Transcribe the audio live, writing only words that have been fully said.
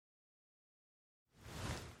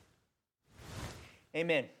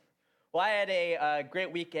Amen. Well, I had a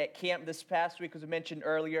great week at camp this past week, as I mentioned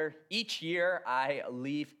earlier. Each year, I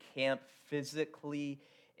leave camp physically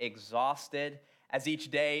exhausted, as each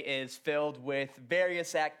day is filled with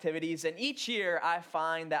various activities. And each year, I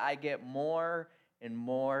find that I get more and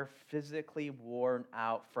more physically worn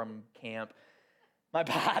out from camp. My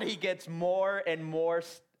body gets more and more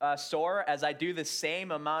sore as I do the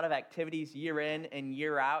same amount of activities year in and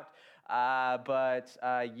year out. But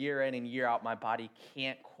year in and year out, my body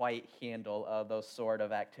can't quite handle those sort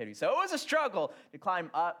of activities. So it was a struggle to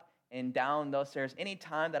climb up and down those stairs.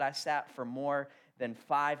 Anytime that I sat for more than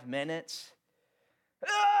 5 minutes,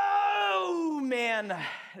 oh man,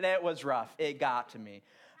 that was rough. It got to me.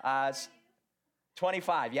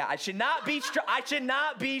 25, yeah, I should not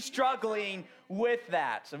be struggling with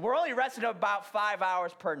that. So we're only resting about 5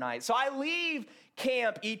 hours per night. So I leave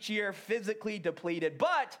camp each year physically depleted,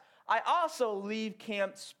 but I also leave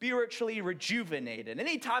camp spiritually rejuvenated.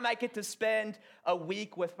 Anytime I get to spend a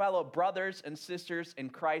week with fellow brothers and sisters in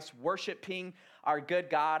Christ worshiping our good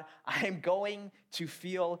God, I am going to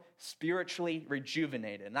feel spiritually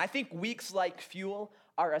rejuvenated. And I think weeks like Fuel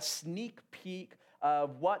are a sneak peek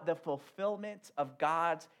of what the fulfillment of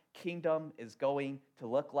God's kingdom is going to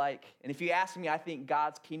look like. And if you ask me, I think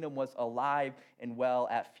God's kingdom was alive and well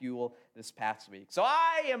at Fuel this past week. So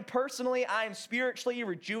I am spiritually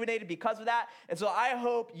rejuvenated because of that. And so I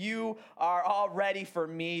hope you are all ready for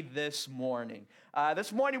me this morning.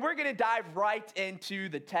 This morning, we're going to dive right into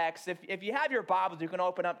the text. If you have your Bibles, you can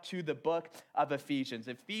open up to the book of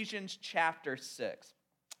Ephesians chapter 6.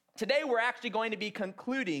 Today, we're actually going to be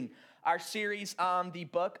concluding our series on the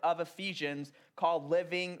book of Ephesians called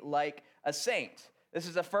Living Like a Saint. This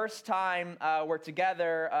is the first time we're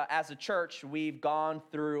together as a church. We've gone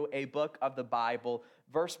through a book of the Bible,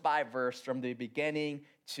 verse by verse, from the beginning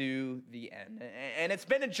to the end. And it's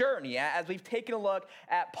been a journey as we've taken a look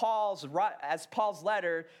at Paul's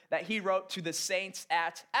letter that he wrote to the saints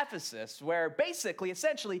at Ephesus, where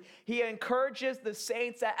essentially, he encourages the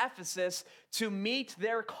saints at Ephesus to meet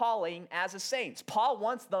their calling as a saint. Paul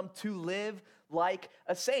wants them to live like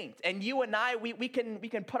a saint. And you and I, we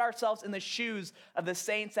can put ourselves in the shoes of the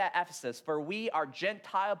saints at Ephesus, for we are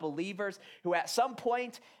Gentile believers who at some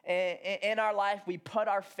point in our life, we put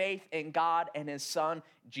our faith in God and his son,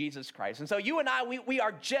 Jesus Christ. And so you and I, we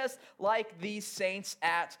are just like these saints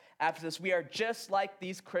at Ephesus. We are just like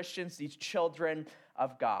these Christians, these children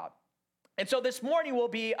of God. And so this morning we'll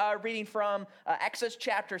be reading from Exodus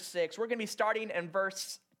chapter 6. We're going to be starting in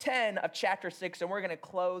verse 10 of chapter 6, and we're going to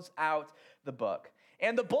close out the book.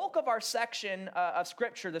 And the bulk of our section of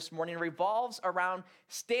scripture this morning revolves around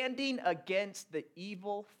standing against the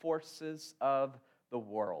evil forces of the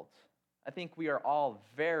world. I think we are all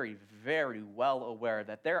very, very well aware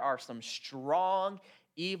that there are some strong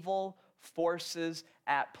evil forces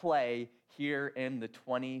at play here in the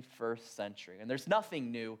 21st century. And there's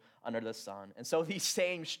nothing new under the sun. And so these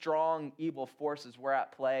same strong evil forces were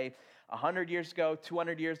at play 100 years ago,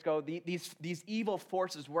 200 years ago. These evil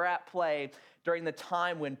forces were at play during the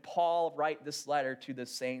time when Paul wrote this letter to the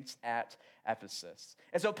saints at Ephesus.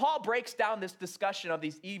 And so Paul breaks down this discussion of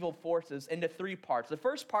these evil forces into 3 parts. The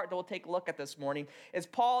first part that we'll take a look at this morning is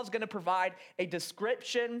Paul is going to provide a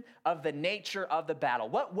description of the nature of the battle.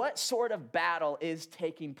 What sort of battle is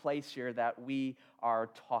taking place here that we are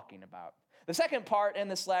talking about? The second part in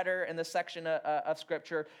this letter, in this section of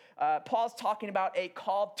scripture, Paul's talking about a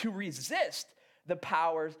call to resist the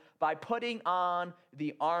powers by putting on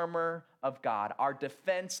the armor of God, our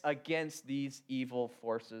defense against these evil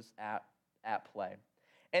forces at play.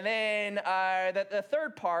 And then the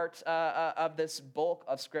third part of this bulk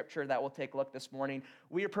of scripture that we'll take a look this morning,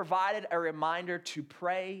 we are provided a reminder to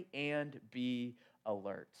pray and be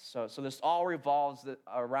alert. So this all revolves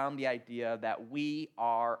around the idea that we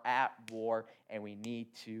are at war and we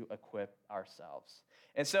need to equip ourselves.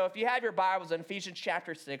 And so if you have your Bibles in Ephesians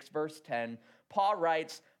chapter 6, verse 10, Paul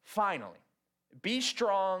writes, "Finally, be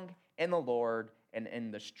strong in the Lord and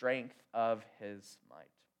in the strength of his might."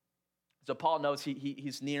 So Paul knows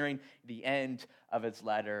he's nearing the end of his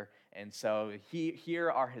letter. And so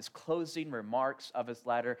here are his closing remarks of his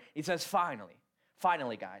letter. He says,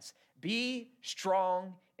 finally, guys, be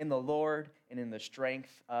strong in the Lord and in the strength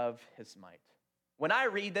of his might. When I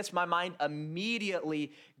read this, my mind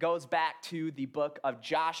immediately goes back to the book of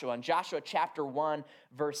Joshua. In Joshua chapter 1,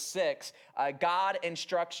 verse 6, God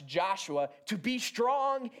instructs Joshua to be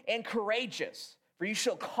strong and courageous, for you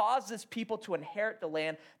shall cause this people to inherit the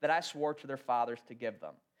land that I swore to their fathers to give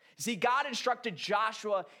them. See, God instructed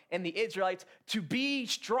Joshua and the Israelites to be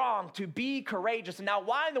strong, to be courageous. And now,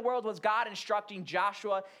 why in the world was God instructing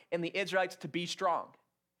Joshua and the Israelites to be strong?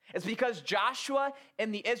 It's because Joshua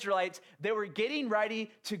and the Israelites, they were getting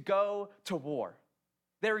ready to go to war.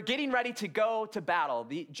 They were getting ready to go to battle.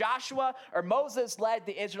 Moses led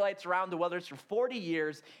the Israelites around the wilderness for 40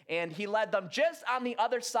 years, and he led them just on the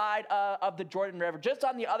other side of the Jordan River, just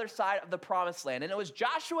on the other side of the Promised Land. And it was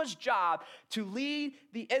Joshua's job to lead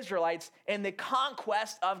the Israelites in the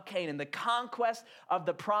conquest of Canaan, the conquest of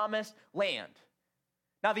the Promised Land.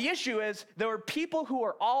 Now, the issue is there were people who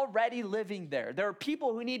were already living there. There were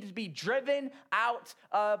people who needed to be driven out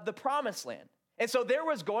of the Promised Land. And so there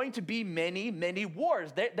was going to be many, many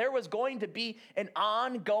wars. There was going to be an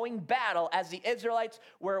ongoing battle as the Israelites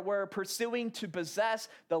were pursuing to possess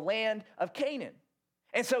the land of Canaan.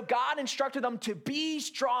 And so God instructed them to be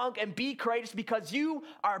strong and be courageous because you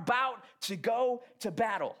are about to go to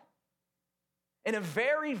battle. In a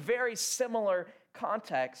very, very similar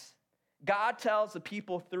context, God tells the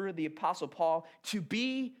people through the Apostle Paul to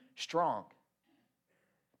be strong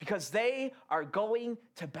because they are going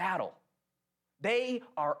to battle. They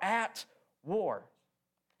are at war.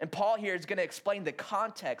 And Paul here is going to explain the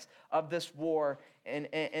context of this war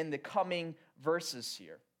in the coming verses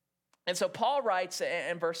here. And so Paul writes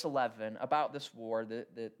in verse 11 about this war,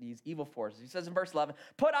 these evil forces. He says in verse 11,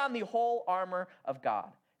 "Put on the whole armor of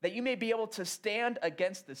God, that you may be able to stand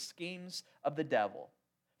against the schemes of the devil.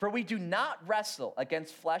 For we do not wrestle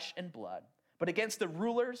against flesh and blood, but against the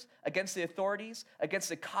rulers, against the authorities, against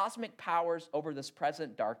the cosmic powers over this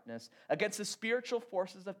present darkness, against the spiritual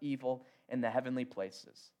forces of evil in the heavenly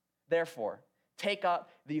places. Therefore, take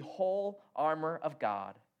up the whole armor of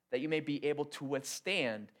God, that you may be able to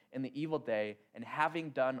withstand in the evil day, and having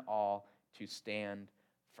done all, to stand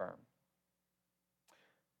firm."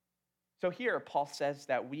 So here, Paul says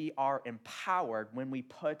that we are empowered when we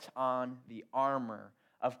put on the armor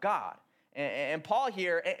of God. And Paul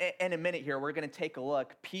here, in a minute here, we're going to take a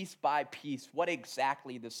look piece by piece what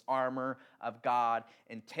exactly this armor of God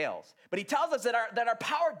entails. But he tells us that our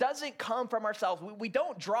power doesn't come from ourselves. We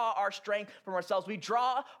don't draw our strength from ourselves. We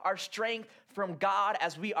draw our strength from God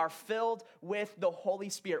as we are filled with the Holy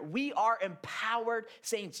Spirit. We are empowered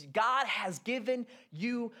saints. God has given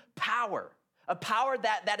you power. A power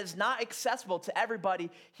that is not accessible to everybody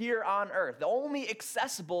here on earth, only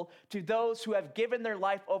accessible to those who have given their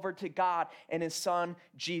life over to God and his son,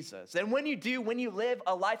 Jesus. And when you live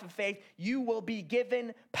a life of faith, you will be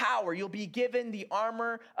given power. You'll be given the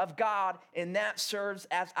armor of God, and that serves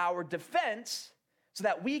as our defense so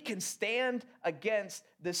that we can stand against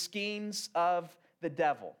the schemes of the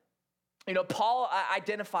devil. You know, Paul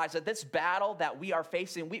identifies that this battle that we are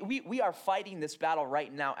facing, we are fighting this battle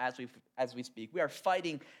right now as we speak. We are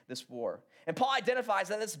fighting this war. And Paul identifies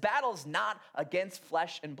that this battle is not against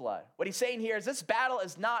flesh and blood. What he's saying here is this battle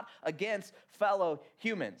is not against fellow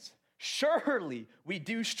humans. Surely we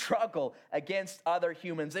do struggle against other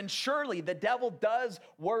humans, and surely the devil does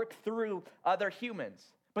work through other humans.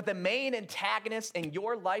 But the main antagonist in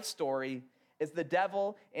your life story is the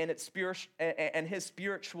devil and his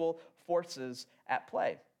spiritual forces at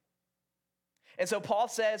play. And so Paul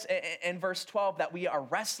says in verse 12 that we are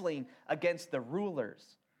wrestling against the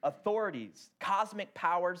rulers, authorities, cosmic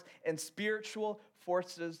powers, and spiritual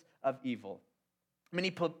forces of evil.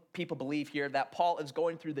 Many people believe here that Paul is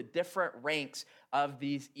going through the different ranks of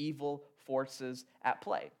these evil forces at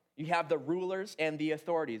play. You have the rulers and the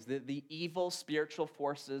authorities, the evil spiritual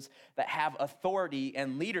forces that have authority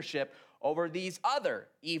and leadership over these other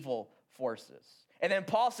evil forces. And then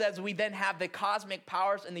Paul says we then have the cosmic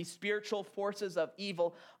powers and the spiritual forces of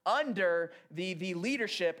evil under the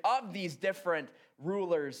leadership of these different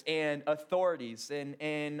rulers and authorities.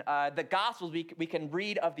 In the Gospels, we can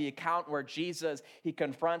read of the account where Jesus, he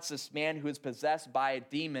confronts this man who is possessed by a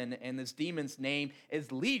demon, and this demon's name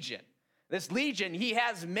is Legion. This Legion, he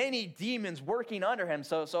has many demons working under him.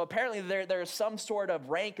 So apparently there's some sort of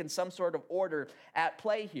rank and some sort of order at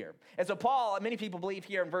play here. And so Paul, many people believe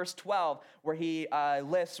here in verse 12, where he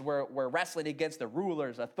lists we're wrestling against the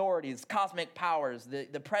rulers, authorities, cosmic powers,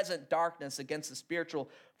 the present darkness against the spiritual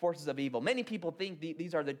forces of evil. Many people think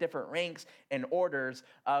these are the different ranks and orders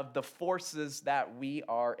of the forces that we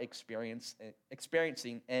are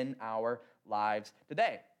experiencing in our lives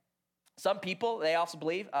today. Some people, they also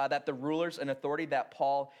believe that the rulers and authority that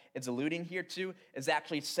Paul is alluding here to is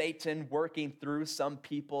actually Satan working through some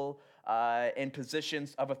people in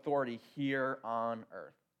positions of authority here on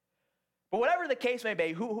earth. But whatever the case may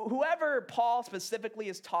be, whoever Paul specifically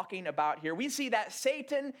is talking about here, we see that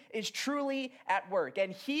Satan is truly at work,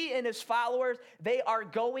 and he and his followers, they are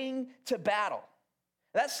going to battle.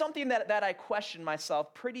 That's something that I question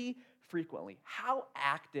myself pretty frequently. How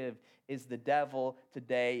active is the devil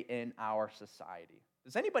today in our society?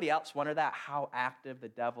 Does anybody else wonder that, how active the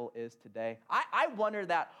devil is today? I wonder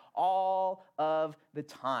that all of the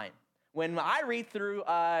time. When I read through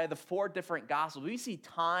the 4 different gospels, we see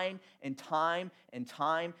time and time and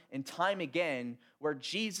time and time again where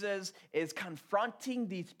Jesus is confronting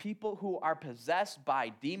these people who are possessed by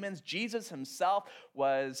demons. Jesus himself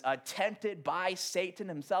was tempted by Satan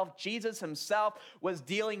himself. Jesus himself was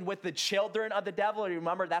dealing with the children of the devil.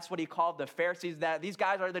 Remember, that's what he called the Pharisees, that these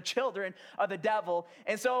guys are the children of the devil.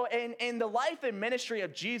 And so in the life and ministry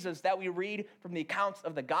of Jesus that we read from the accounts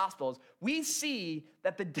of the gospels, we see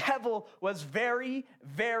that the devil was very,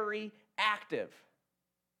 very active.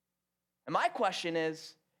 And my question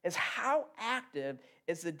is how active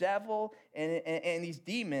is the devil and these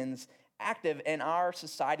demons active in our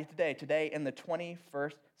society today in the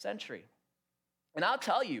 21st century? And I'll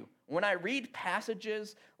tell you, when I read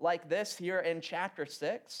passages like this here in chapter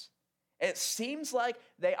 6, it seems like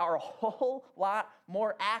they are a whole lot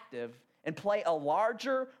more active and play a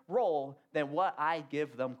larger role than what I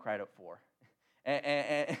give them credit for.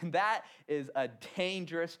 And that is a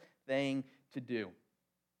dangerous thing to do.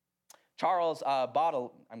 Charles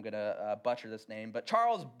Baudelaire, I'm going to butcher this name, but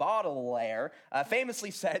Charles Baudelaire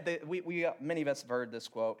famously said that many of us have heard this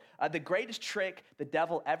quote, the greatest trick the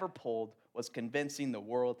devil ever pulled was convincing the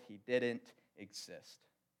world he didn't exist.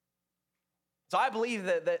 So I believe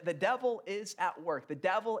that the devil is at work. The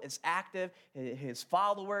devil is active, his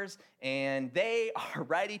followers, and they are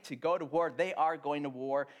ready to go to war. They are going to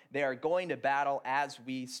war. They are going to battle as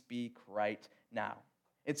we speak right now.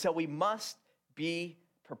 And so we must be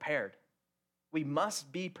prepared. We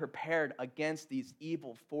must be prepared against these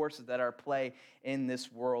evil forces that are at play in this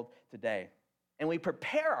world today. And we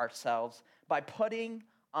prepare ourselves by putting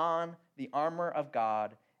on the armor of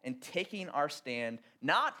God and taking our stand,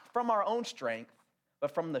 not from our own strength,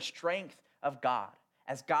 but from the strength of God,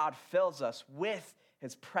 as God fills us with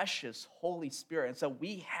his precious Holy Spirit. And so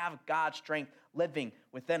we have God's strength living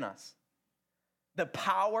within us. The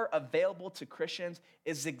power available to Christians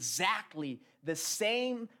is exactly the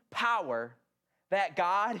same power that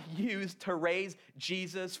God used to raise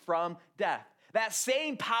Jesus from death. That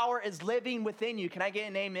same power is living within you. Can I get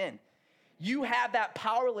an amen? You have that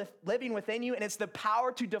power living within you, and it's the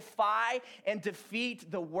power to defy and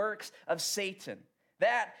defeat the works of Satan.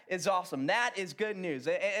 That is awesome. That is good news.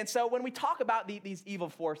 And so when we talk about these evil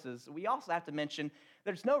forces, we also have to mention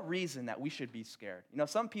there's no reason that we should be scared. You know,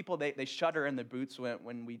 some people, they shudder in the boots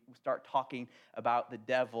when we start talking about the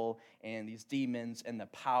devil and these demons and the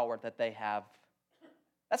power that they have.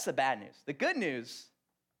 That's the bad news. The good news is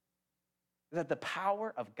that the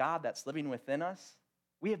power of God that's living within us,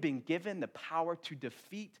 we have been given the power to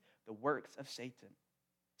defeat the works of Satan.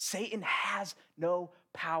 Satan has no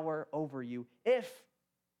power over you if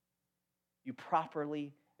you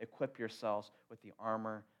properly equip yourselves with the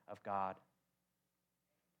armor of God.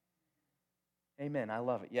 Amen. I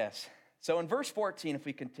love it. Yes. So in verse 14, if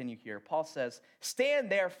we continue here, Paul says, "Stand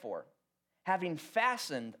therefore, having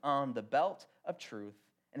fastened on the belt of truth,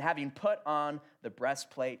 and having put on the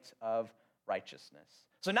breastplate of righteousness."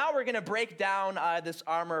 So now we're going to break down this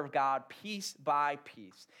armor of God piece by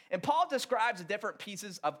piece. And Paul describes the different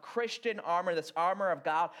pieces of Christian armor, this armor of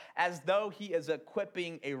God, as though he is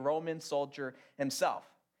equipping a Roman soldier himself.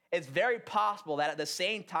 It's very possible that at the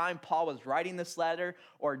same time Paul was writing this letter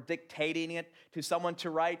or dictating it to someone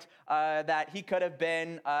to write, that he could have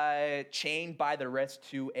been chained by the wrist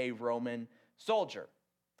to a Roman soldier.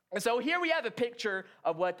 And so here we have a picture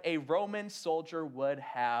of what a Roman soldier would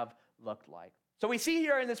have looked like. So we see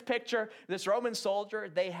here in this picture, this Roman soldier,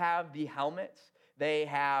 they have the helmet, they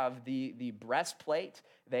have the breastplate,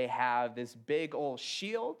 they have this big old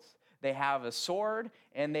shield, they have a sword,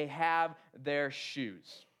 and they have their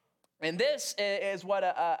shoes. And this is what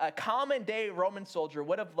a common day Roman soldier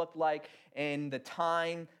would have looked like in the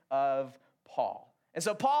time of Paul. And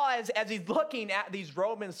so Paul, as he's looking at these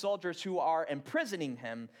Roman soldiers who are imprisoning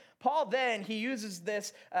him, Paul then, he uses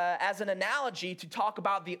this as an analogy to talk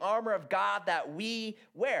about the armor of God that we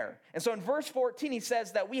wear. And so in verse 14, he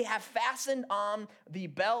says that we have fastened on the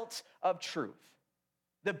belt of truth.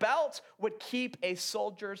 The belt would keep a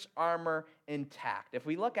soldier's armor intact. If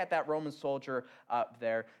we look at that Roman soldier up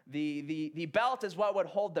there, the belt is what would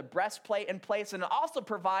hold the breastplate in place, and it also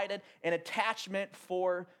provided an attachment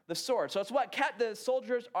for the sword. So it's what kept the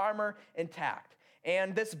soldier's armor intact.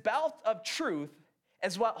 And this belt of truth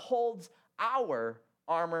is what holds our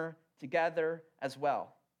armor together as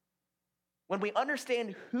well. When we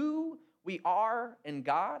understand who we are in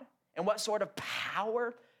God and what sort of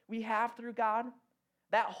power we have through God,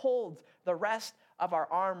 that holds the rest of our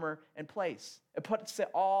armor in place. It puts it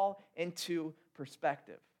all into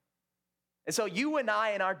perspective. And so you and I,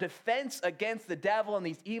 in our defense against the devil and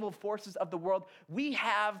these evil forces of the world, we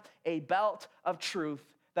have a belt of truth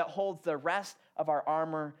that holds the rest of our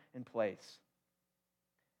armor in place.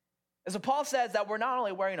 And so Paul says that we're not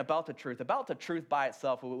only wearing a belt of truth by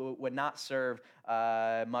itself would not serve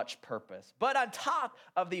much purpose. But on top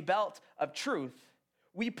of the belt of truth,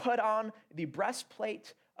 we put on the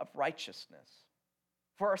breastplate of righteousness.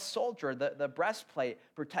 For a soldier, the breastplate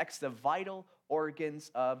protects the vital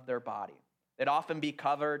organs of their body. It'd often be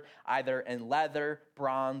covered either in leather,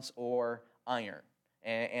 bronze, or iron.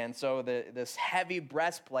 And so this heavy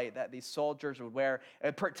breastplate that these soldiers would wear, it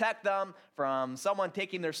would protect them from someone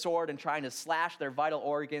taking their sword and trying to slash their vital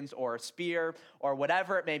organs, or a spear, or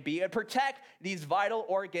whatever it may be. It would protect these vital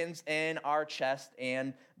organs in our chest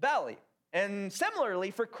and belly. And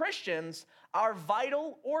similarly, for Christians, our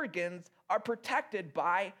vital organs are protected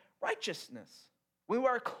by righteousness. When we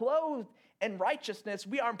are clothed in righteousness,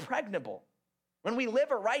 we are impregnable. When we live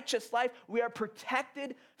a righteous life, we are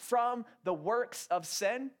protected from the works of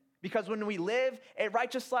sin, because when we live a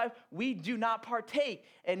righteous life, we do not partake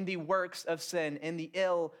in the works of sin, in the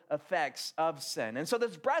ill effects of sin. And so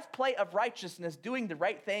this breastplate of righteousness, doing the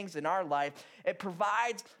right things in our life, it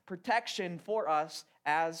provides protection for us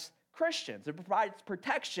as Christians. It provides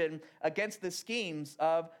protection against the schemes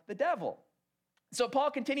of the devil. So Paul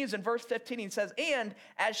continues in verse 15, he says, "And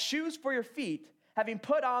as shoes for your feet, having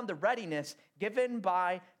put on the readiness given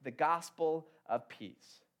by the gospel of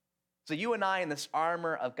peace." So you and I, in this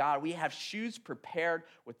armor of God, we have shoes prepared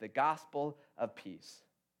with the gospel of peace.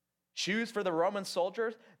 Shoes for the Roman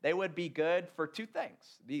soldiers, they would be good for two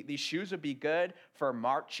things. These shoes would be good for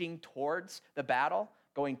marching towards the battle,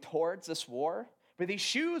 going towards this war. But these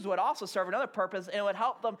shoes would also serve another purpose, and it would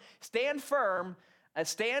help them stand firm,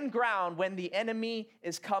 stand ground when the enemy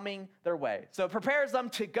is coming their way. So it prepares them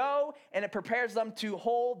to go, and it prepares them to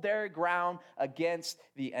hold their ground against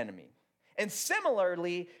the enemy. And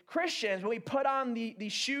similarly, Christians, when we put on the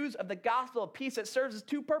shoes of the gospel of peace, it serves as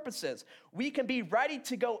two purposes. We can be ready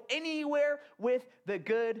to go anywhere with the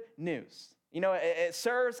good news. You know, it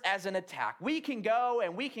serves as an attack. We can go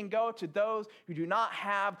to those who do not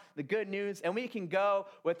have the good news, and we can go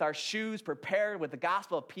with our shoes prepared with the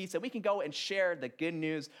gospel of peace, and we can go and share the good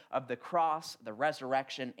news of the cross, the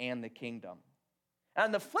resurrection, and the kingdom. And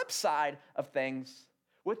on the flip side of things,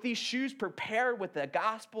 with these shoes prepared with the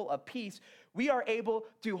gospel of peace, we are able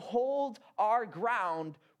to hold our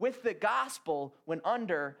ground with the gospel when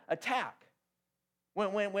under attack.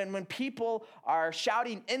 When people are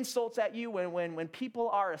shouting insults at you, when people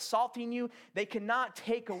are assaulting you, they cannot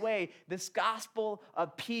take away this gospel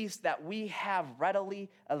of peace that we have readily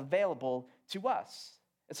available to us.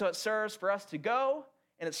 And so it serves for us to go,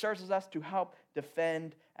 and it serves us to help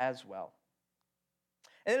defend as well.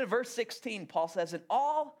 And then in verse 16, Paul says, "In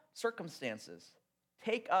all circumstances,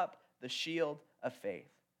 take up the shield of faith,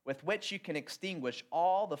 with which you can extinguish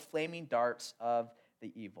all the flaming darts of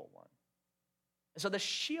the evil one." So the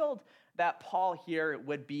shield that Paul here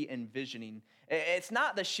would be envisioning, it's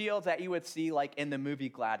not the shields that you would see like in the movie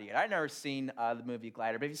Gladiator. I've never seen the movie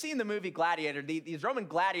Gladiator, but if you've seen the movie Gladiator, these Roman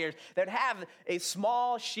gladiators, they'd have a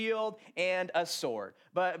small shield and a sword.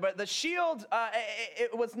 But the shield,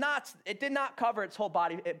 it did not cover its whole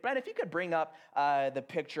body. Brent, if you could bring up the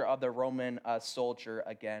picture of the Roman soldier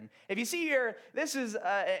again. If you see here, this is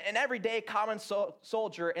an everyday common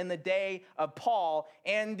soldier in the day of Paul,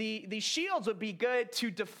 and the shields would be good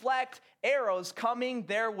to deflect arrows coming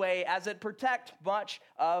their way as it protect much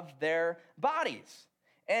of their bodies.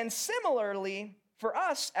 And similarly, for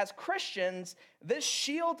us as Christians, this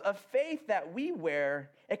shield of faith that we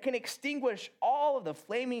wear, it can extinguish all of the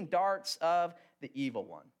flaming darts of the evil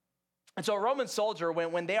one. And so a Roman soldier,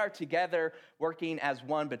 when they are together working as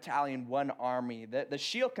one battalion, one army, the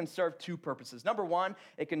shield can serve two purposes. Number one,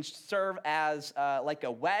 it can serve as like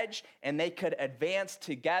a wedge, and they could advance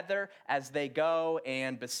together as they go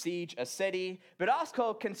and besiege a city. But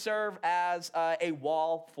also can serve as a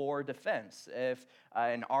wall for defense. If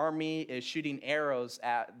an army is shooting arrows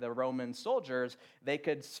at the Roman soldiers, they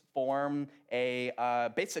could form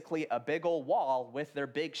basically a big old wall with their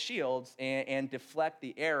big shields and deflect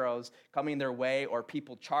the arrows coming their way, or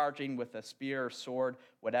people charging with a spear or sword,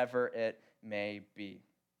 whatever it may be.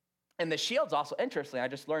 And the shields also, interestingly, I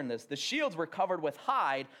just learned this, the shields were covered with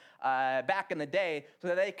hide back in the day so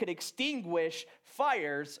that they could extinguish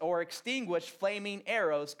fires or extinguish flaming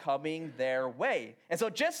arrows coming their way. And so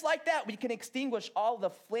just like that, we can extinguish all the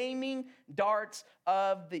flaming darts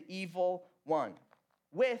of the evil one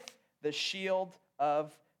with the shield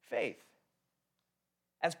of faith.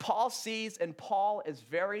 As Paul sees, and Paul is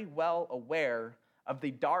very well aware of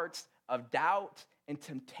the darts of doubt and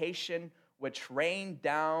temptation which rain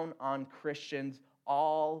down on Christians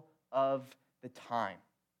all of the time.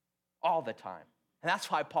 All the time. And that's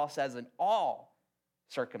why Paul says, in all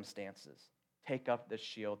circumstances, take up the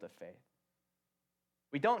shield of faith.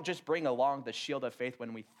 We don't just bring along the shield of faith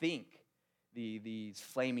when we think these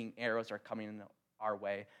flaming arrows are coming our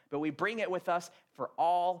way, but we bring it with us for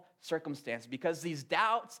all circumstances, because these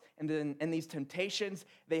doubts and these temptations,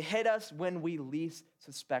 they hit us when we least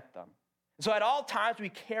suspect them. So at all times, we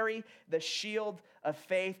carry the shield of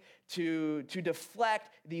faith to deflect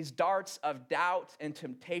these darts of doubt and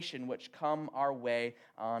temptation which come our way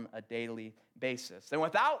on a daily basis. And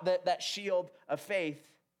without that shield of faith,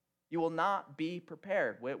 you will not be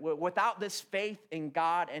prepared. Without this faith in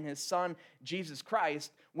God and his son, Jesus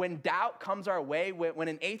Christ, when doubt comes our way, when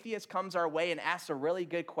an atheist comes our way and asks a really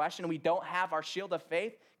good question, and we don't have our shield of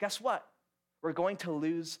faith, guess what? We're going to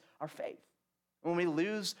lose our faith. When we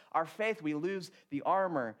lose our faith, we lose the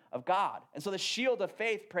armor of God. And so the shield of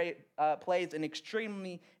faith plays an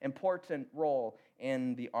extremely important role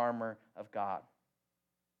in the armor of God.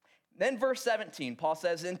 Then verse 17, Paul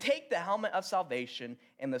says, "And take the helmet of salvation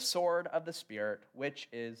and the sword of the Spirit, which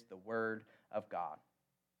is the word of God."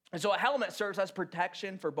 And so a helmet serves as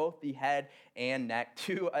protection for both the head and neck,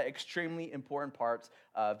 two extremely important parts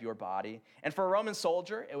of your body. And for a Roman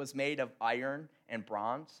soldier, it was made of iron and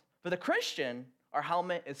bronze. For the Christian, our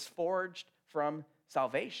helmet is forged from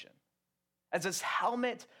salvation. As this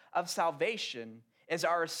helmet of salvation is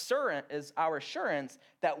our assurance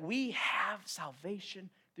that we have salvation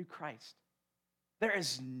through Christ. There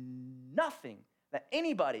is nothing that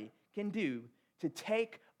anybody can do to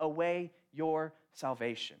take away your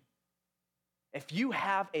salvation. If you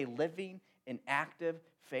have a living and active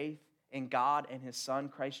faith in God and his son,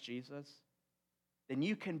 Christ Jesus, then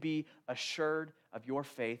you can be assured of your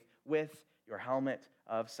faith with your helmet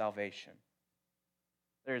of salvation.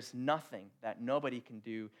 There's nothing that nobody can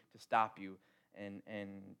do to stop you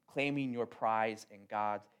in claiming your prize in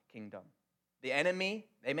God's kingdom. The enemy,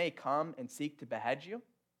 they may come and seek to behead you.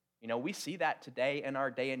 You know, we see that today in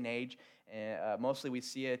our day and age. Mostly we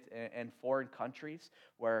see it in foreign countries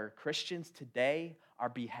where Christians today are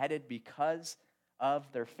beheaded because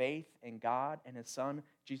of their faith in God and his son,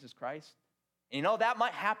 Jesus Christ. And you know, that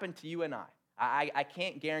might happen to you and I. I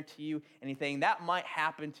can't guarantee you anything. That might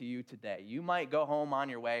happen to you today. You might go home on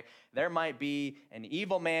your way. There might be an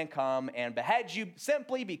evil man come and behead you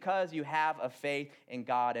simply because you have a faith in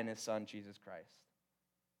God and his son, Jesus Christ.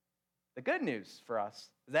 The good news for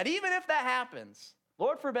us is that even if that happens,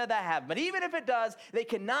 Lord forbid that happen, but even if it does, they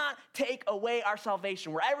cannot take away our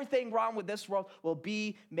salvation, where everything wrong with this world will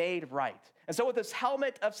be made right. And so with this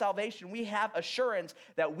helmet of salvation, we have assurance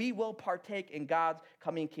that we will partake in God's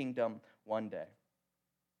coming kingdom one day.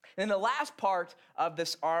 And the last part of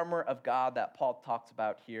this armor of God that Paul talks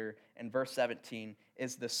about here in verse 17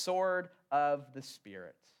 is the sword of the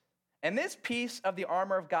Spirit. And this piece of the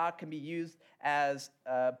armor of God can be used as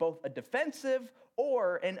both a defensive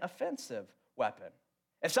or an offensive weapon.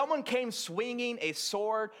 If someone came swinging a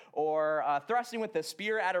sword or thrusting with a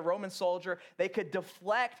spear at a Roman soldier, they could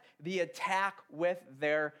deflect the attack with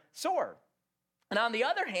their sword. And on the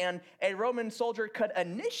other hand, a Roman soldier could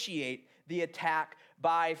initiate the attack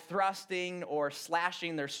by thrusting or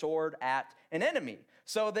slashing their sword at an enemy.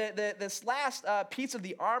 So this last piece of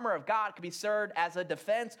the armor of God can be served as a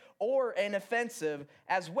defense or an offensive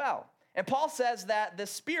as well. And Paul says that the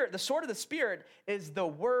sword of the Spirit, is the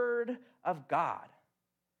word of God.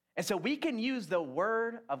 And so we can use the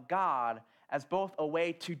word of God as both a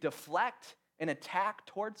way to deflect an attack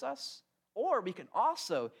towards us, or we can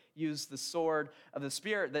also use the sword of the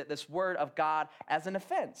Spirit, this word of God, as an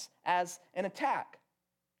offense, as an attack.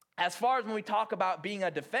 As far as when we talk about being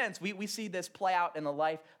a defense, we see this play out in the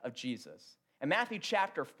life of Jesus. In Matthew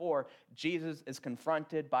chapter 4, Jesus is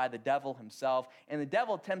confronted by the devil himself, and the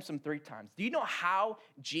devil tempts him 3 times. Do you know how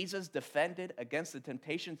Jesus defended against the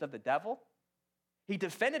temptations of the devil? He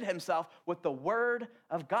defended himself with the word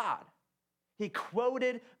of God. He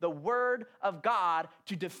quoted the word of God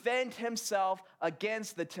to defend himself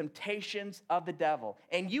against the temptations of the devil.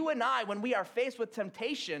 And you and I, when we are faced with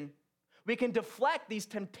temptation, we can deflect these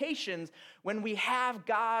temptations when we have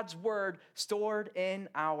God's word stored in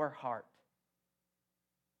our heart.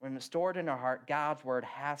 When it's stored in our heart, God's word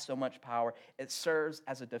has so much power. It serves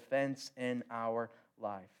as a defense in our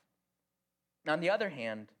life. Now, on the other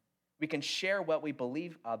hand, we can share what we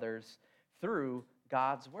believe others through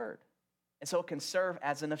God's word. And so it can serve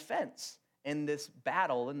as an offense in this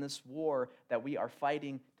battle, in this war that we are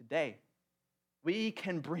fighting today. We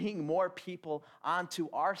can bring more people onto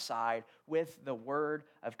our side with the word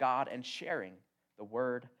of God and sharing the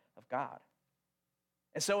word of God.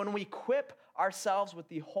 And so when we equip ourselves with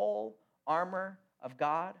the whole armor of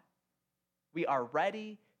God, we are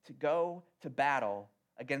ready to go to battle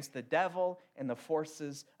against the devil and the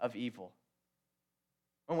forces of evil.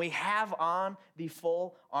 When we have on the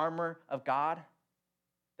full armor of God,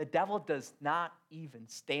 the devil does not even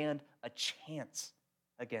stand a chance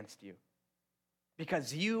against you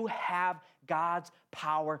because you have God's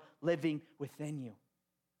power living within you.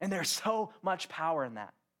 And there's so much power in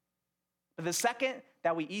that. But the second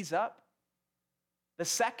that we ease up, the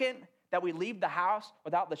second that we leave the house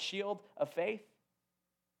without the shield of faith,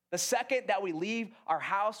 the second that we leave our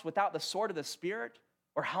house without the sword of the Spirit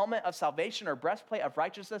or helmet of salvation or breastplate of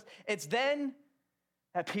righteousness, it's then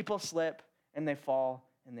that people slip and they fall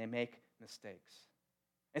and they make mistakes.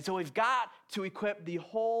 And so we've got to equip the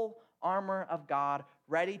whole armor of God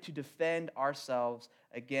ready to defend ourselves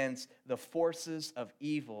against the forces of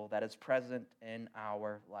evil that is present in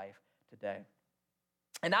our life today.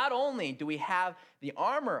 And not only do we have the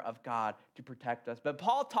armor of God to protect us, but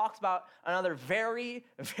Paul talks about another very,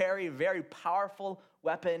 very, very powerful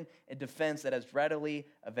weapon and defense that is readily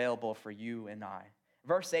available for you and I.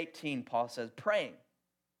 Verse 18, Paul says, praying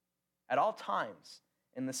at all times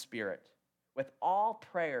in the Spirit, with all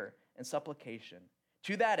prayer and supplication.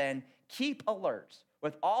 To that end, keep alert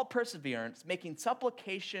with all perseverance, making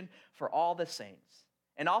supplication for all the saints.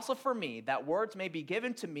 And also for me, that words may be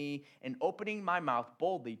given to me in opening my mouth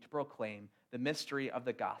boldly to proclaim the mystery of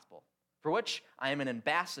the gospel, for which I am an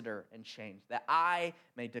ambassador in chains, that I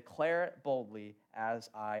may declare it boldly as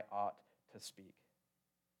I ought to speak.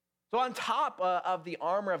 So on top of the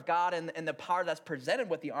armor of God and the power that's presented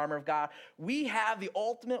with the armor of God, we have the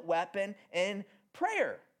ultimate weapon in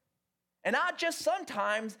prayer. And not just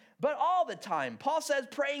sometimes, but all the time. Paul says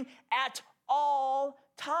praying at all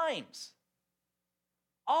times.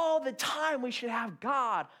 All the time we should have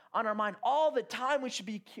God on our mind. All the time we should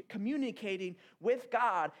be communicating with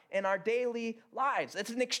God in our daily lives.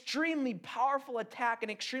 It's an extremely powerful attack,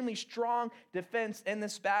 an extremely strong defense in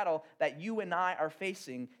this battle that you and I are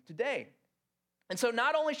facing today. And so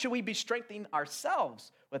not only should we be strengthening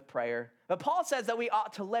ourselves with prayer, but Paul says that we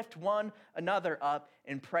ought to lift one another up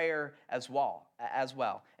in prayer as well.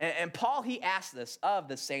 And Paul, he asked this of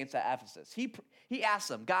the saints at Ephesus. He asked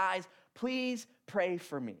them, guys, please pray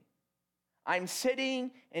for me. I'm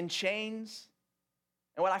sitting in chains.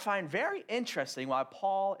 And what I find very interesting while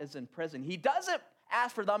Paul is in prison, he doesn't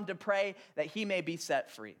ask for them to pray that he may be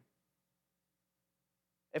set free.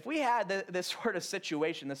 If we had this sort of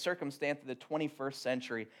situation, this circumstance of the 21st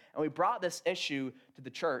century, and we brought this issue to the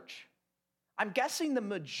church, I'm guessing the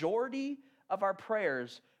majority of our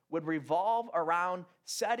prayers would revolve around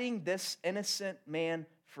setting this innocent man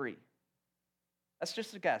free. That's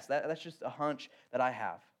just a guess. That's just a hunch that I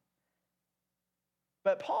have.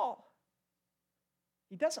 But Paul,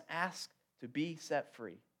 he doesn't ask to be set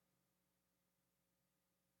free.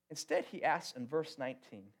 Instead, he asks in verse 19,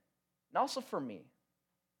 and also for me,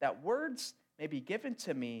 that words may be given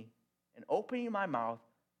to me in opening my mouth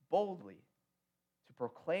boldly to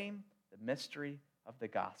proclaim the mystery of the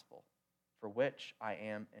gospel, for which I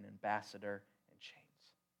am an ambassador in chains.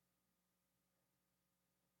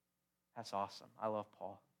 That's awesome. I love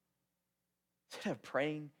Paul. Instead of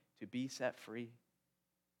praying to be set free,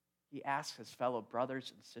 he asks his fellow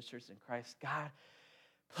brothers and sisters in Christ, God,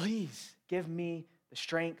 please give me the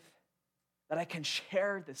strength that I can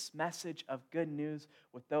share this message of good news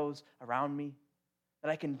with those around me,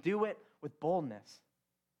 that I can do it with boldness.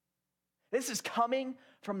 This is coming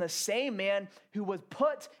from the same man who was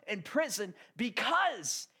put in prison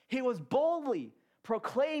because he was boldly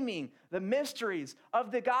proclaiming the mysteries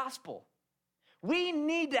of the gospel. We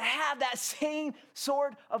need to have that same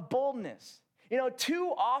sort of boldness. You know,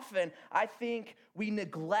 too often, I think we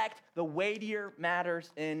neglect the weightier matters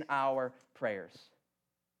in our prayers.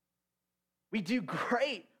 We do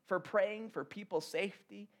great for praying for people's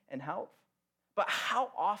safety and health, but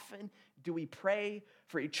how often do we pray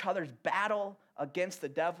for each other's battle against the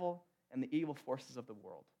devil and the evil forces of the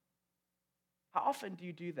world? How often do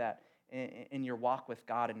you do that in your walk with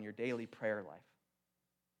God in your daily prayer life?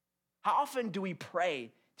 How often do we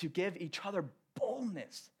pray to give each other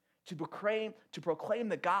boldness to proclaim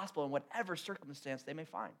the gospel in whatever circumstance they may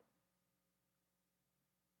find?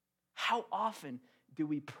 How often do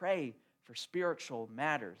we pray for spiritual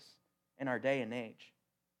matters in our day and age?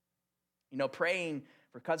 You know, praying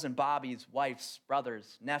for cousin Bobby's wife's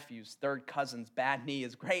brothers, nephews, third cousin's bad knee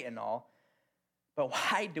is great and all, but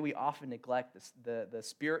why do we often neglect the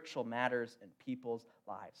spiritual matters in people's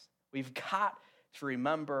lives? We've got to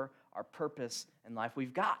remember our purpose in life.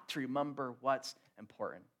 We've got to remember what's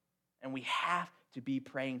important, and we have to be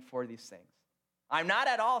praying for these things. I'm not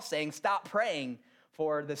at all saying stop praying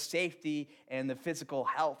for the safety and the physical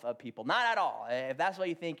health of people. Not at all. If that's what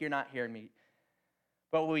you think, you're not hearing me.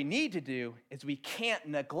 But what we need to do is we can't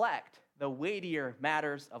neglect the weightier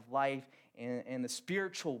matters of life and the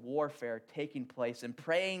spiritual warfare taking place and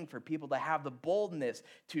praying for people to have the boldness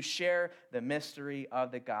to share the mystery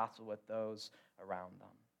of the gospel with those around them.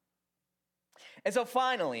 And so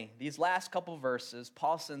finally, these last couple verses,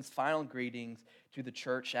 Paul sends final greetings to the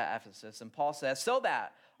church at Ephesus. And Paul says, so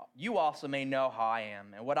that you also may know how I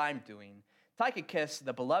am and what I'm doing. Tychicus,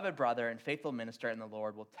 the beloved brother and faithful minister in the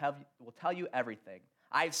Lord, will tell you everything.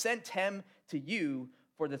 I've sent him to you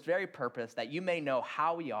for this very purpose, that you may know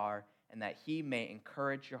how we are and that he may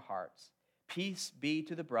encourage your hearts. Peace be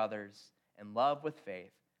to the brothers and love with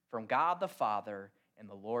faith from God the Father and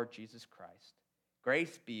the Lord Jesus Christ.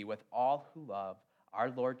 Grace be with all who love our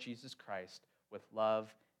Lord Jesus Christ with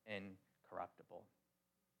love incorruptible.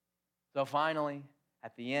 So finally,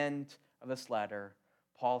 at the end of this letter,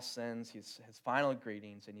 Paul sends his final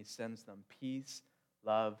greetings, and he sends them peace,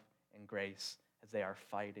 love, and grace as they are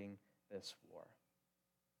fighting this war.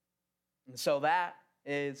 And so that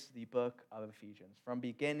is the book of Ephesians, from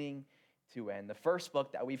beginning to end. The first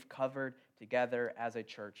book that we've covered together as a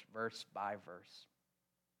church, verse by verse.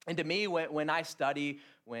 And to me, when I study,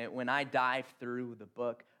 when I dive through the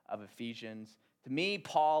book of Ephesians, to me,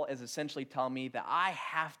 Paul is essentially telling me that I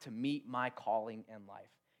have to meet my calling in life.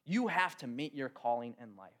 You have to meet your calling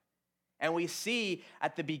in life. And we see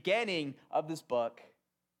at the beginning of this book,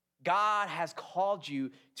 God has called you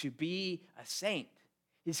to be a saint.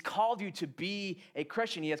 He's called you to be a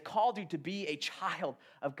Christian. He has called you to be a child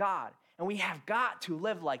of God. And we have got to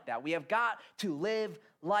live like that. We have got to live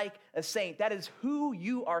like a saint. That is who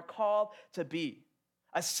you are called to be.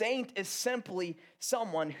 A saint is simply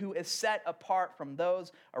someone who is set apart from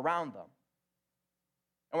those around them.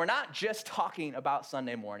 And we're not just talking about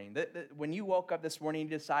Sunday morning. When you woke up this morning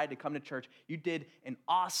and you decided to come to church, you did an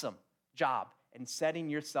awesome job in setting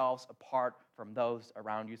yourselves apart from those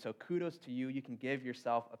around you. So kudos to you. You can give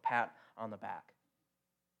yourself a pat on the back.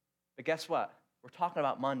 But guess what? We're talking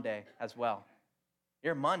about Monday as well.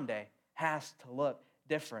 Your Monday has to look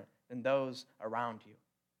different than those around you.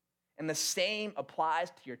 And the same applies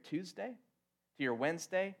to your Tuesday, to your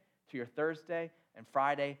Wednesday, to your Thursday, and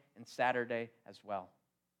Friday, and Saturday as well.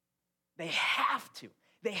 They have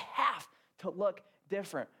to look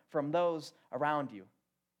different from those around you.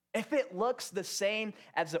 If it looks the same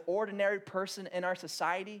as the ordinary person in our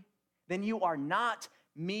society, then you are not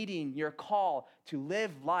meeting your call to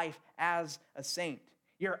live life as a saint.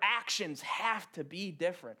 Your actions have to be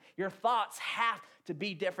different. Your thoughts have to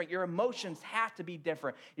be different. Your emotions have to be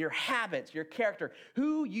different. Your habits, your character,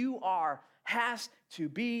 who you are has to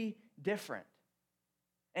be different.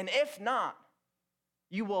 And if not,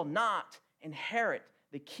 you will not inherit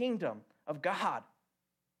the kingdom of God.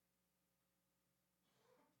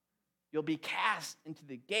 You'll be cast into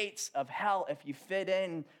the gates of hell if you fit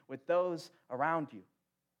in with those around you.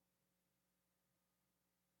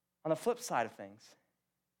 On the flip side of things,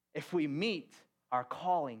 if we meet our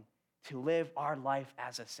calling to live our life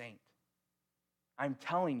as a saint, I'm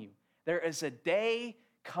telling you, there is a day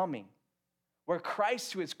coming where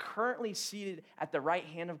Christ, who is currently seated at the right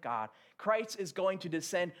hand of God, Christ is going to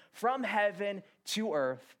descend from heaven to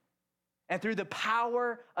earth. And through the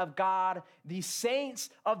power of God, the saints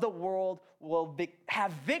of the world will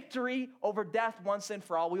have victory over death once and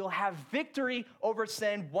for all. We will have victory over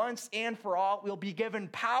sin once and for all. We'll be given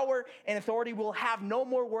power and authority. We'll have no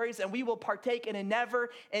more worries, and we will partake in a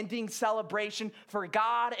never-ending celebration. For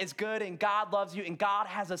God is good, and God loves you, and God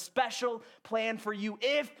has a special plan for you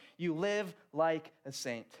if you live like a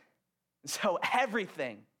saint. So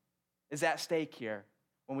everything is at stake here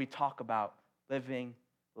when we talk about living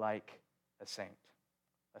like a saint.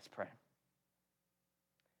 Let's pray.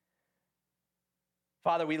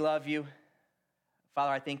 Father, we love you.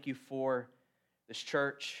 Father, I thank you for this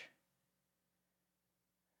church.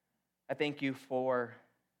 I thank you for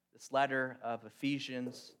this letter of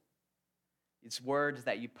Ephesians, these words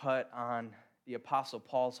that you put on the Apostle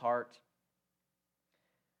Paul's heart.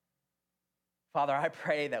 Father, I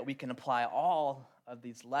pray that we can apply all of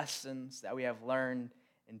these lessons that we have learned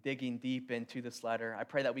and digging deep into this letter. I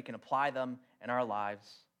pray that we can apply them in our lives.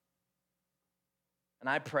 And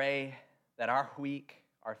I pray that our week,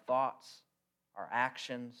 our thoughts, our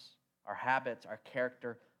actions, our habits, our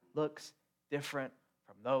character looks different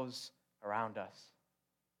from those around us.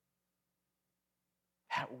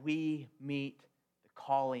 That we meet the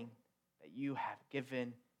calling that you have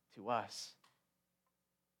given to us.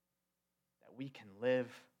 That we can live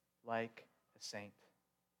like a saint.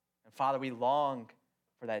 And Father, we long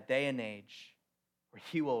for that day and age where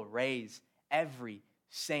you will raise every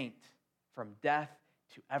saint from death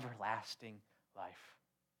to everlasting life.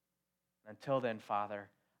 Until then, Father,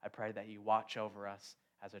 I pray that you watch over us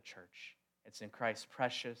as a church. It's in Christ's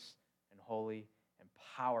precious and holy and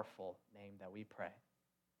powerful name that we pray.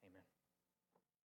 Amen.